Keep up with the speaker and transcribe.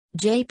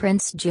J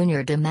Prince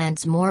Jr.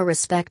 demands more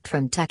respect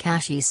from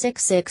Tekashi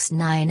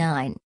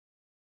 6ix9ine.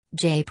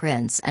 J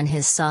Prince and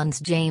his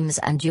sons James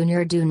and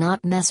Jr. do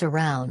not mess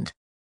around.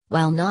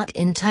 While not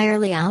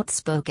entirely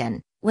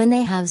outspoken, when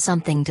they have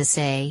something to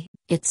say,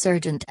 it's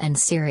urgent and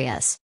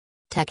serious.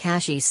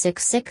 Tekashi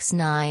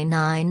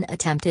 6ix9ine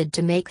attempted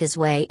to make his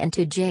way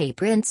into J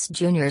Prince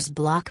Jr.'s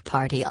block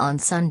party on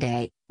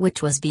Sunday,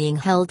 which was being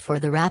held for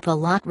the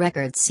Rap-A-Lot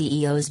Records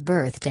CEO's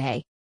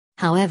birthday.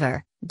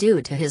 However,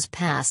 due to his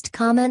past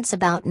comments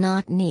about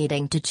not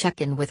needing to check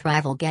in with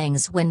rival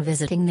gangs when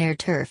visiting their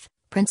turf,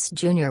 Prince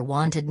Jr.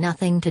 wanted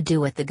nothing to do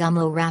with the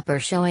GUMMO rapper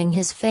showing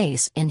his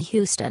face in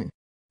Houston.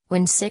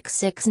 When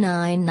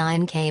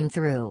 6ix9ine came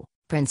through,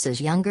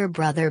 Prince's younger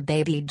brother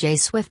Baby J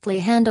swiftly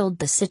handled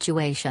the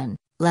situation,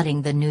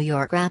 letting the New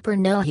York rapper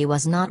know he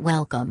was not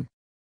welcome.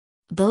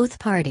 Both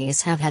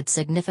parties have had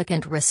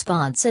significant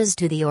responses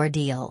to the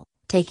ordeal,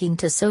 taking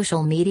to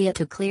social media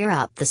to clear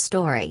up the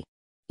story.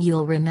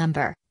 You'll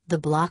remember, the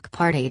block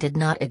party did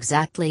not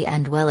exactly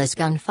end well as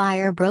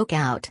gunfire broke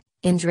out,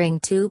 injuring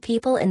 2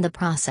 people in the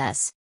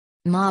process.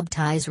 Mob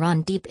ties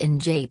run deep in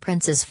J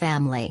Prince's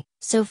family,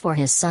 so for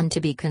his son to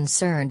be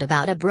concerned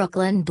about a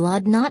Brooklyn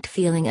blood not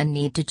feeling a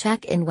need to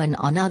check in when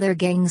on other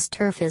gangs'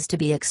 turf is to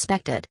be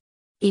expected.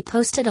 He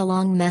posted a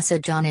long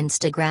message on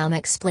Instagram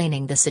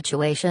explaining the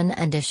situation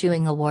and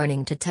issuing a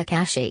warning to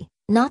Tekashi,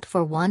 "Not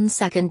for 1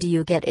 second do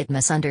you get it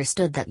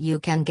misunderstood that you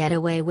can get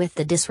away with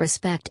the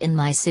disrespect in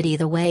my city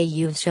the way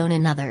you've shown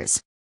in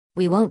others.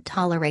 We won't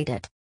tolerate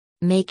it.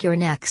 Make your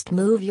next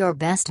move your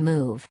best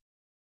move."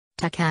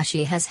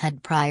 Tekashi has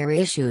had prior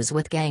issues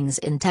with gangs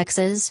in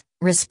Texas,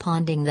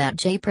 responding that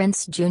J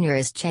Prince Jr.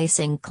 is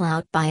chasing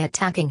clout by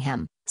attacking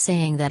him,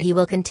 saying that he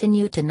will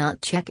continue to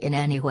not check in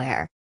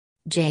anywhere.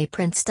 J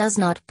Prince does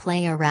not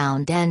play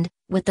around and,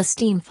 with the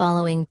steam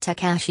following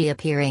Tekashi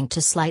appearing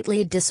to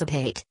slightly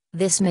dissipate,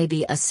 this may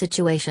be a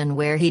situation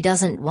where he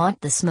doesn't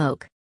want the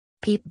smoke.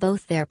 Peep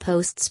both their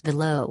posts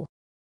below.